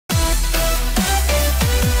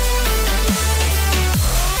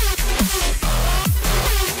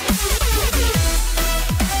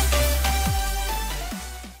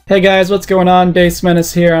Hey guys, what's going on?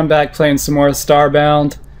 BassMenace here. I'm back playing some more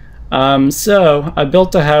Starbound. So I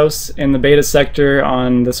built a house in the beta sector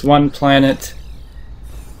on this one planet.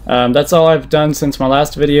 That's all I've done since my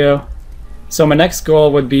last video. So my next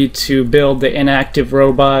goal would be to build the inactive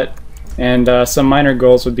robot, and some minor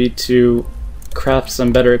goals would be to craft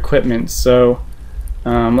some better equipment. So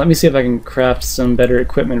let me see if I can craft some better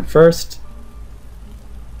equipment first.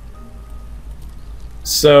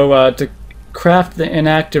 So to craft the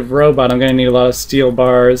inactive robot, I'm going to need a lot of steel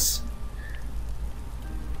bars,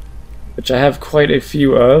 which I have quite a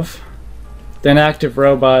few of. The inactive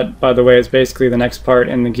robot, by the way, is basically the next part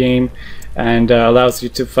in the game, and allows you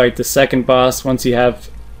to fight the second boss once you have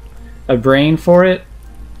a brain for it,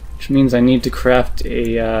 which means I need to craft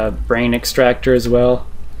a brain extractor as well.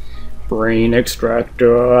 Brain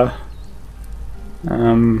extractor.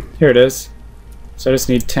 Here it is. So I just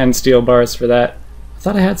need 10 steel bars for that. I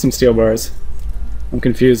thought I had some steel bars. I'm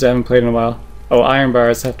confused, I haven't played in a while. Oh, iron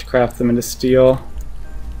bars, I have to craft them into steel.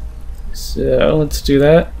 So let's do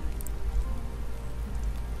that.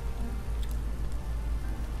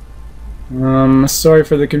 Sorry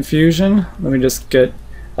for the confusion. Let me just get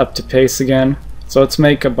up to pace again. So let's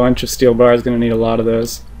make a bunch of steel bars, gonna need a lot of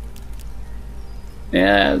those.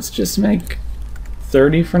 Yeah, let's just make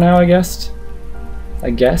 30 for now, I guess.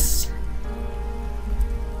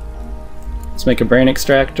 Let's make a brain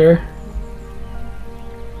extractor,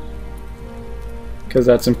 because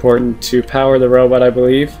that's important to power the robot, I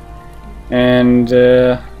believe. And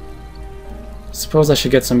suppose I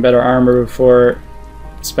should get some better armor before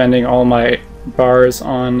spending all my bars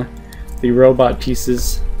on the robot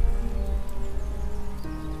pieces.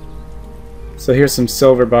 So here's some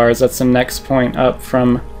silver bars. That's the next point up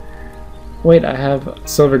from... Wait, I have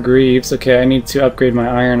silver greaves. Okay, I need to upgrade my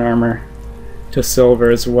iron armor to silver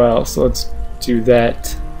as well. So let's do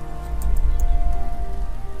that.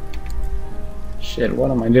 Shit,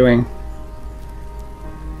 what am I doing?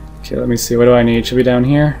 Okay, let me see. What do I need? Should be down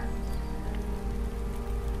here.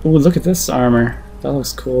 Ooh, look at this armor. That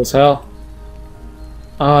looks cool as hell.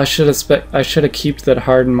 Oh, I should have kept that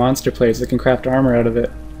hardened monster plates. I can craft armor out of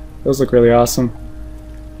it. Those look really awesome.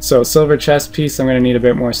 So, silver chest piece. I'm going to need a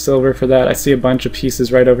bit more silver for that. I see a bunch of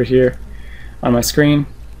pieces right over here on my screen.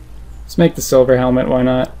 Let's make the silver helmet. Why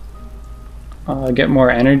not? Get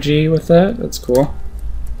more energy with that. That's cool.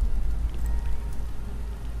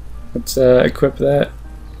 Let's equip that.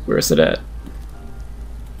 Where is it at?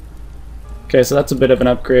 Okay, so that's a bit of an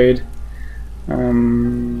upgrade.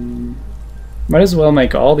 Might as well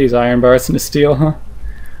make all these iron bars into steel, huh?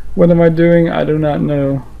 What am I doing? I do not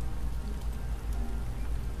know.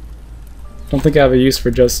 Don't think I have a use for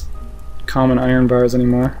just common iron bars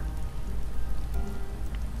anymore.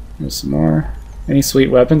 There's some more. Any sweet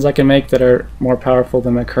weapons I can make that are more powerful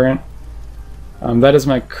than my current? That is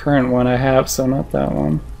my current one I have, so not that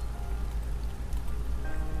one.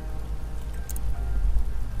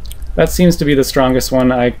 That seems to be the strongest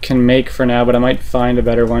one I can make for now, but I might find a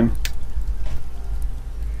better one.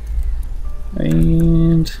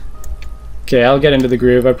 And... okay, I'll get into the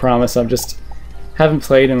groove, I promise. I just haven't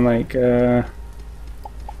played in like a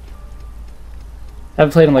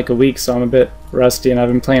week, so I'm a bit rusty, and I've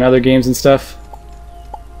been playing other games and stuff.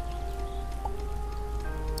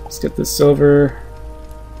 Let's get this silver.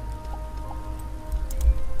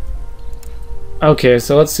 Okay,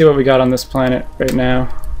 so let's see what we got on this planet right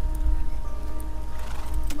now.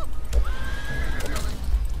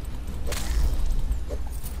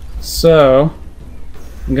 So,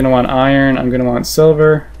 I'm going to want iron, I'm going to want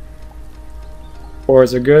silver.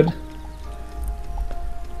 Ores are good. I'm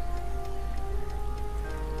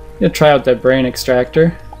going to try out that brain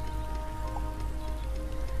extractor.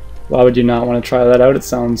 Why would you not want to try that out? It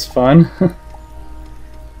sounds fun.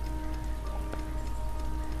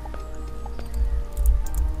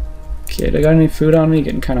 Okay, do I got any food on me?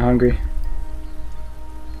 Getting kind of hungry.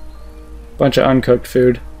 Bunch of uncooked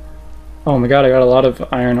food. Oh my god, I got a lot of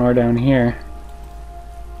iron ore down here.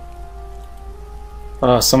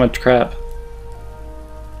 Oh, so much crap.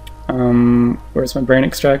 Where's my brain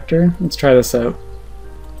extractor? Let's try this out.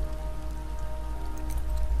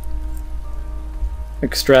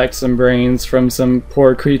 Extract some brains from some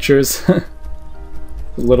poor creatures. A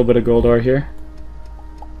little bit of gold ore here.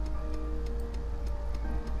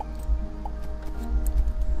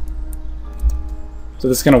 So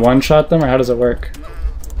this is gonna one-shot them, or how does it work?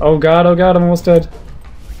 Oh god, I'm almost dead.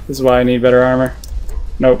 This is why I need better armor.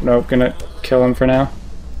 Nope, gonna kill him for now.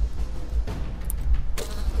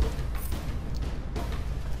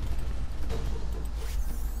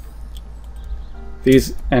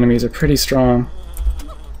 These enemies are pretty strong.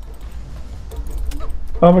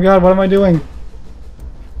 Oh my god, what am I doing?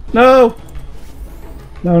 No!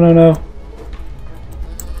 No, no, no.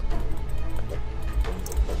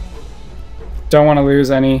 Don't want to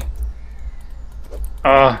lose any...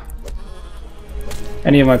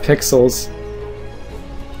 any of my pixels.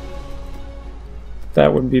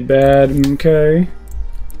 That would be bad. Okay.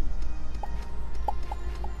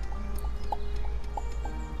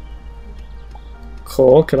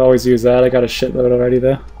 Cool, could always use that. I got a shitload already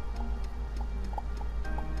though.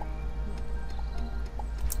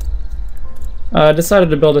 I decided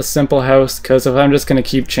to build a simple house because if I'm just going to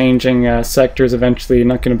keep changing sectors eventually, I'm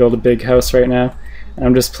not going to build a big house right now. And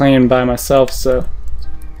I'm just playing by myself, so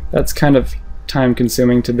that's kind of time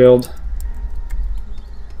consuming to build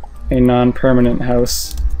a non-permanent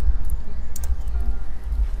house.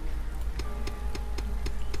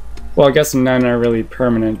 Well, I guess none are really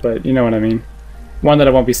permanent, but you know what I mean. One that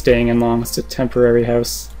I won't be staying in long. It's a temporary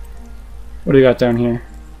house. What do we got down here?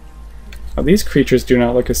 Oh, these creatures do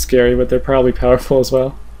not look as scary, but they're probably powerful as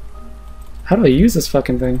well. How do I use this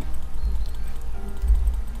fucking thing?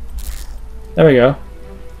 There we go.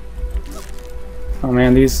 Oh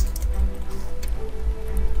man, these...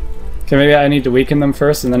 Okay, maybe I need to weaken them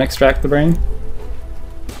first and then extract the brain?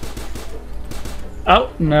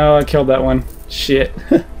 Oh, no, I killed that one. Shit.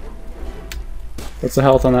 What's the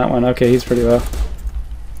health on that one? Okay, he's pretty low.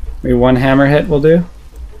 Maybe one hammer hit will do?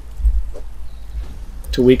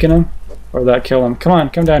 To weaken him? Or that kill him? Come on,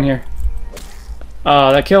 come down here.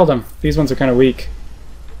 Oh, that killed him. These ones are kind of weak.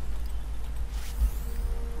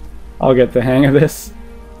 I'll get the hang of this.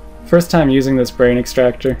 First time using this brain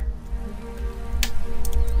extractor.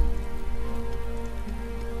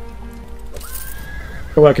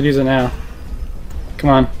 Oh, I could use it now. Come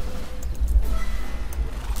on.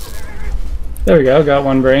 There we go, got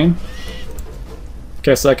one brain.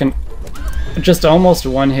 Okay, so I can just almost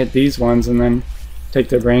one-hit these ones and then take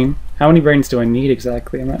their brain. How many brains do I need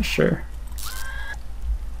exactly? I'm not sure.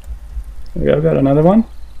 There we go, got another one.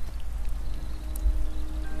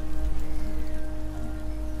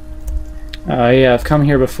 Yeah, I've come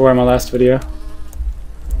here before in my last video.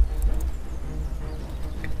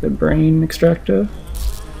 The brain extractor.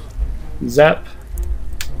 Zap.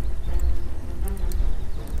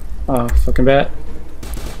 Oh, fucking bat.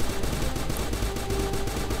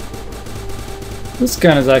 This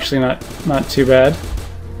gun is actually not too bad.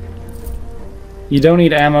 You don't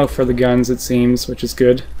need ammo for the guns, it seems, which is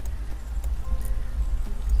good.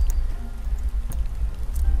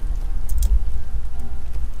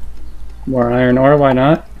 More iron ore, why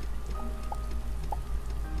not?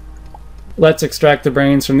 Let's extract the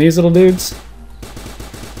brains from these little dudes.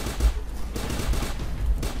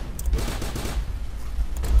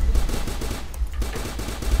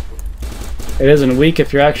 It isn't weak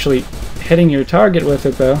if you're actually hitting your target with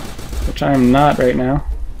it though, which I am not right now.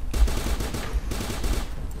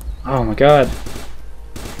 Oh my god.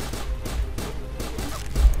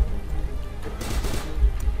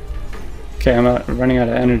 Okay, I'm running out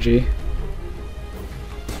of energy.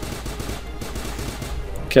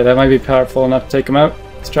 Okay, that might be powerful enough to take him out.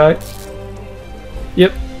 Let's try it.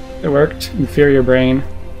 Yep, it worked. Inferior brain.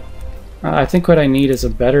 I think what I need is a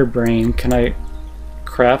better brain. Can I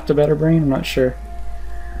craft a better brain? I'm not sure.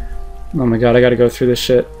 Oh my god, I gotta go through this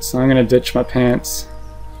shit. So I'm gonna ditch my pants.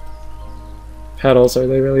 Petals, are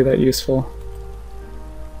they really that useful?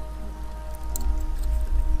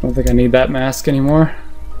 I don't think I need that mask anymore.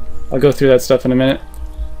 I'll go through that stuff in a minute.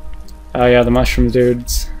 Oh yeah, the mushroom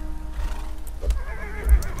dudes.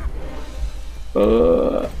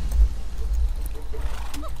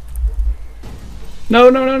 No,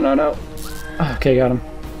 no, no, no, no. Okay, got him.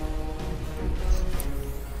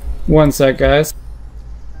 One sec, guys.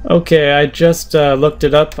 Okay, I just looked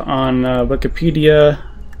it up on Wikipedia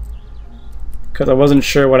because I wasn't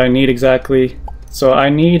sure what I need exactly. So I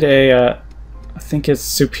need a, I think it's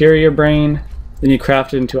superior brain, then you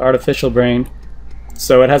craft it into artificial brain.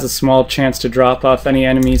 So it has a small chance to drop off any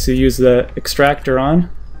enemies who use the extractor on.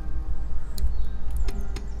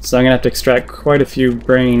 So I'm gonna have to extract quite a few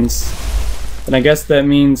brains. And I guess that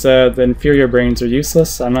means the inferior brains are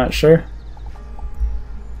useless, I'm not sure.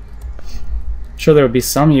 I'm sure there would be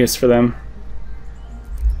some use for them.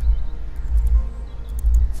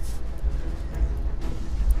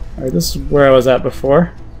 Alright, this is where I was at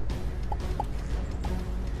before.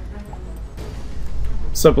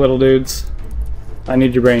 What's up, little dudes? I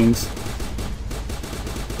need your brains.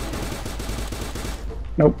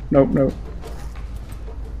 Nope, nope, nope.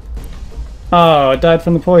 Oh, it died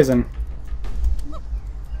from the poison.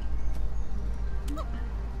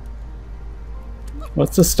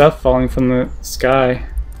 What's the stuff falling from the sky?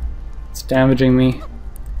 It's damaging me.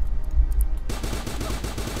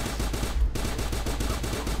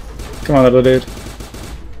 Come on, little dude.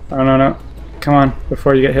 Oh, no, no. Come on,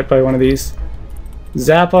 before you get hit by one of these.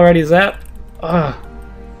 Zap already, zap! Ugh.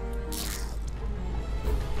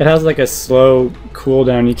 It has like a slow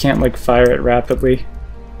cooldown. You can't like fire it rapidly.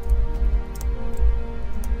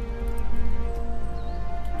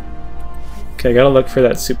 Okay, gotta look for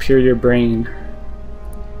that superior brain.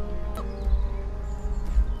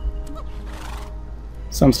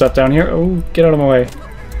 Some stuff down here. Oh, get out of my way.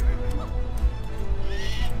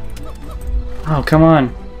 Oh, come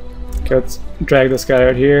on. Okay, let's drag this guy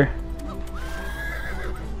out here.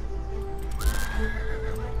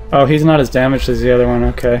 Oh, he's not as damaged as the other one.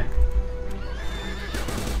 Okay.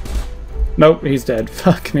 Nope, he's dead.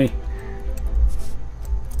 Fuck me.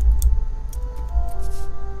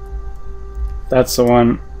 That's the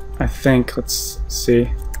one, I think. Let's see.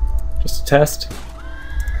 Just a test.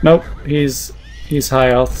 Nope, he's high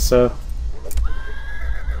health, so.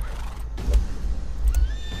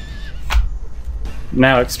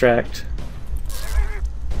 Now extract.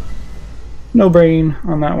 No brain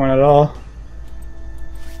on that one at all.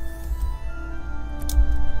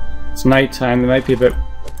 It's nighttime. They might be a bit.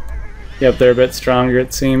 Yep, they're a bit stronger,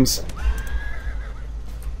 it seems.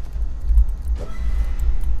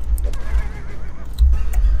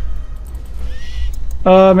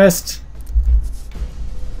 Oh, missed.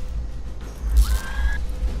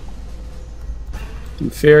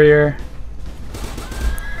 Inferior.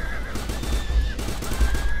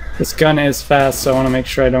 This gun is fast, so I want to make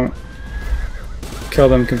sure I don't kill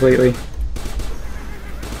them completely.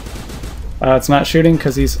 It's not shooting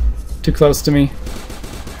because he's too close to me.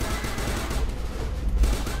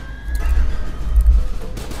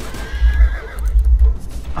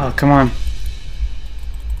 Oh, come on.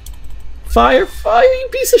 Fire, fire, you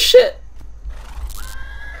piece of shit!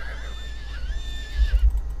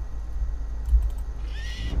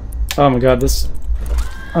 Oh my god, this...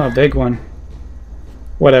 Oh, big one.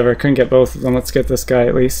 Whatever, couldn't get both of them. Let's get this guy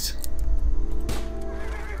at least.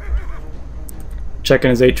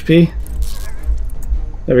 Checking his HP.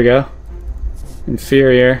 There we go.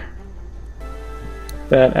 Inferior.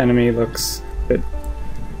 That enemy looks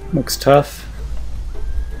tough.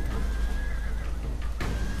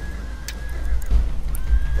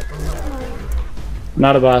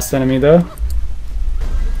 Not a boss enemy though.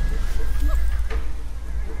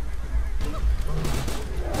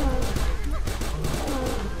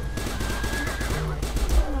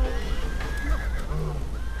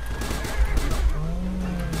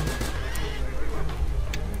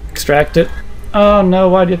 Extract it. Oh no,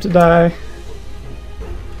 why'd you have to die?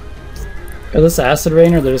 Is this acid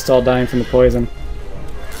rain or they're just all dying from the poison?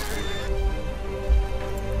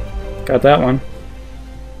 Got that one.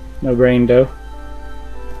 No brain dough.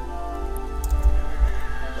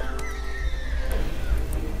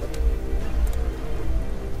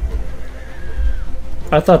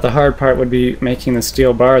 I thought the hard part would be making the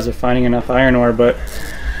steel bars or finding enough iron ore, but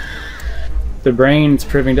the brain's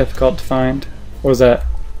proving difficult to find. What was that?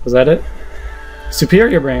 Was that it?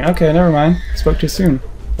 Superior brain. Okay, never mind. Spoke too soon.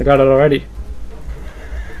 I got it already.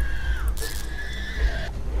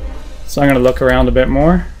 So I'm gonna look around a bit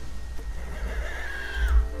more.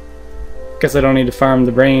 Guess I don't need to farm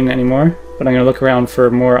the brain anymore, but I'm gonna look around for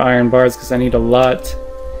more iron bars because I need a lot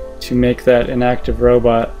to make that inactive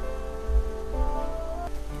robot.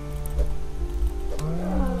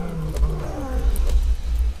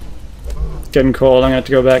 It's getting cold. I'm gonna have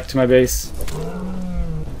to go back to my base.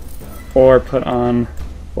 Or put on...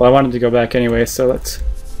 Well, I wanted to go back anyway, so let's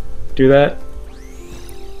do that.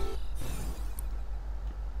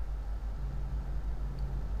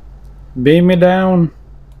 Beam me down.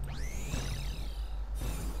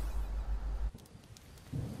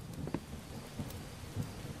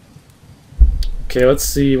 Okay, let's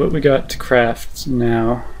see what we got to craft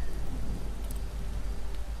now.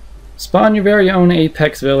 Spawn your very own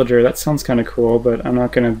apex villager. That sounds kind of cool, but I'm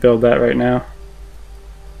not going to build that right now.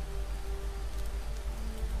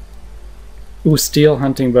 Ooh, steel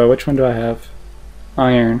hunting bow. Which one do I have?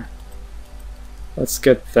 Iron. Let's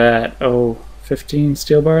get that. Oh, 15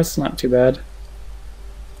 steel bars? Not too bad.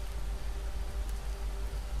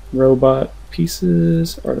 Robot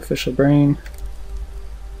pieces. Artificial brain.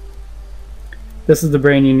 This is the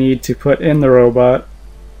brain you need to put in the robot.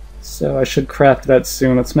 So I should craft that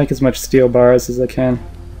soon. Let's make as much steel bars as I can.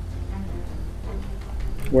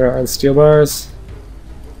 Where are the steel bars?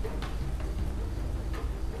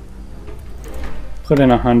 Put in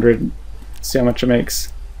 100. See how much it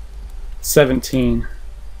makes. 17.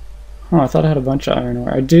 Oh, I thought I had a bunch of iron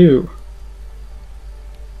ore. I do.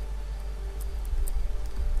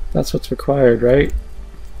 That's what's required, right?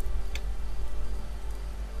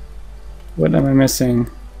 What am I missing?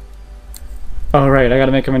 Oh right, I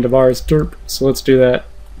gotta make them into bars. Derp. So let's do that.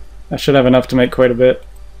 I should have enough to make quite a bit.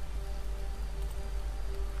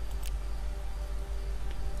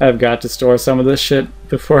 I've got to store some of this shit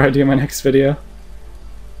before I do my next video.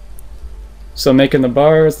 So making the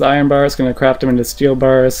bars, the iron bars, gonna craft them into steel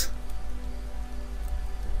bars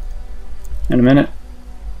in a minute.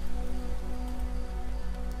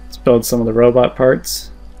 Let's build some of the robot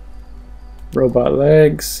parts. Robot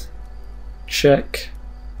legs, check.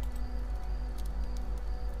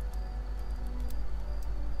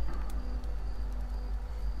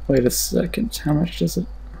 Wait a second, how much does it?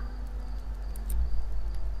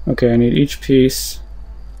 Okay, I need each piece.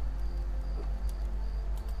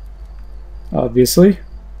 Obviously.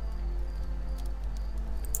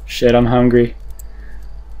 Shit, I'm hungry.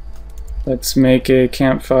 Let's make a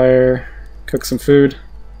campfire, cook some food.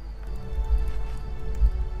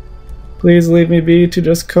 Please leave me be to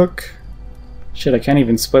just cook. Shit, I can't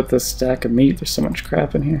even split this stack of meat. There's so much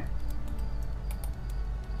crap in here.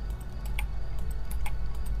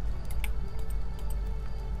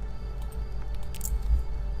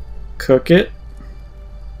 Cook it.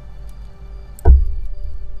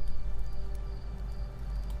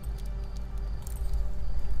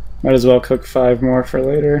 Might as well cook 5 more for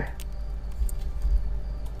later.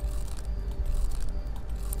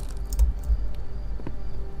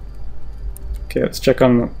 Okay, let's check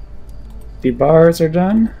on the bars are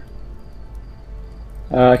done.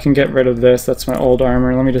 I can get rid of this. That's my old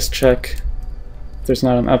armor. Let me just check if there's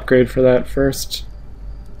not an upgrade for that first.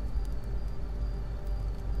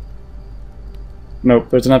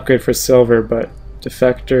 Nope, there's an upgrade for silver, but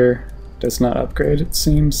defector does not upgrade, it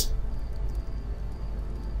seems.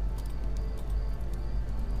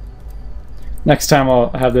 Next time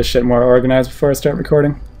I'll have this shit more organized before I start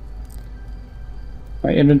recording.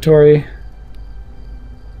 My inventory.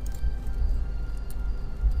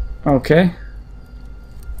 Okay.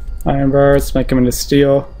 Iron bars, make them into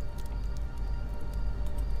steel.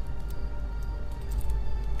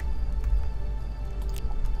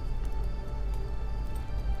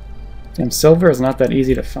 Damn, silver is not that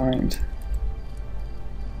easy to find.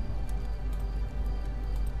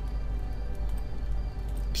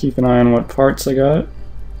 Keep an eye on what parts I got.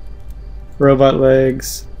 Robot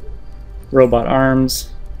legs, robot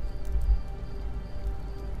arms.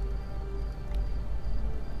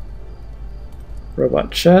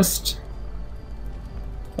 Robot chest.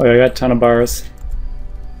 Oh yeah, I got a ton of bars.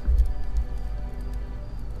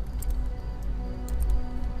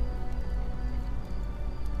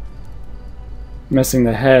 Missing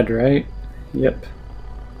the head, right? Yep.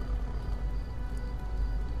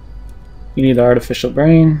 You need the artificial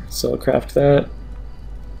brain, so I'll craft that.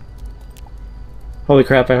 Holy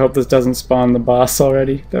crap, I hope this doesn't spawn the boss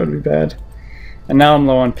already. That would be bad. And now I'm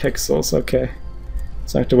low on pixels, okay.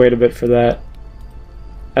 So I have to wait a bit for that.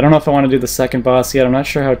 I don't know if I want to do the second boss yet. I'm not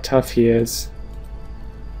sure how tough he is.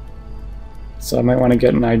 So I might want to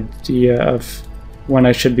get an idea of when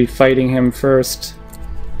I should be fighting him first.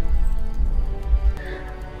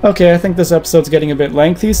 Okay, I think this episode's getting a bit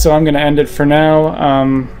lengthy, so I'm going to end it for now.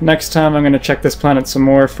 Next time I'm going to check this planet some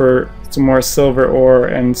more for some more silver ore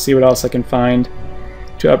and see what else I can find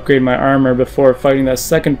to upgrade my armor before fighting that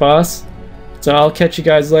second boss. So I'll catch you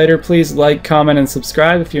guys later. Please like, comment, and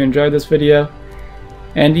subscribe if you enjoyed this video.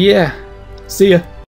 And yeah, see ya!